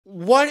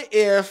What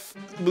if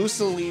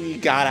Mussolini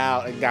got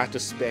out and got to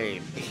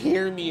Spain?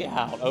 Hear me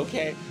out,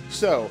 okay?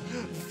 So,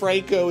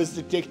 Franco is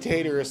the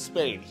dictator of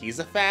Spain. He's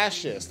a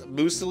fascist.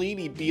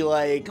 Mussolini be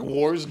like,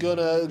 war's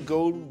gonna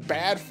go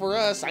bad for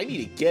us. I need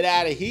to get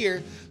out of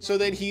here. So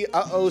then he,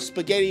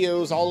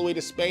 spaghettios all the way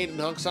to Spain and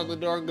knocks on the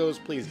door and goes,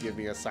 please give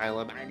me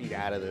asylum. I need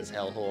out of this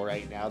hellhole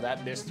right now.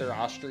 That Mr.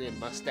 Austrian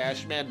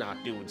mustache man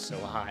not doing so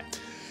hot.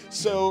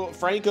 So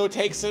Franco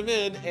takes him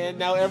in, and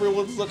now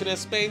everyone's looking at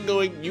Spain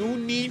going, you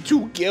need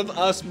to give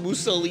us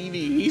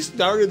Mussolini. He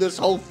started this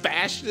whole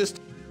fascist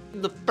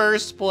in the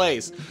first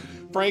place.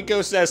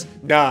 Franco says,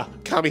 nah,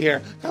 come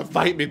here, come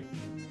fight me.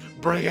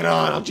 Bring it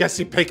on, I'll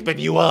Jesse Pinkman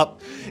you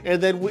up.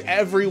 And then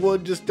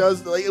everyone just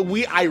does, like,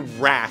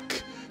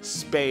 Iraq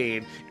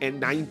Spain in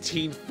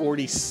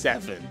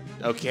 1947,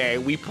 okay?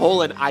 We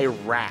pull an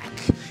Iraq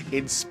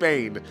in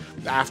Spain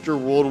after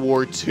World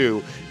War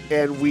II,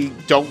 and we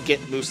don't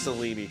get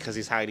Mussolini because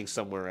he's hiding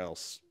somewhere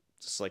else,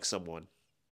 just like someone.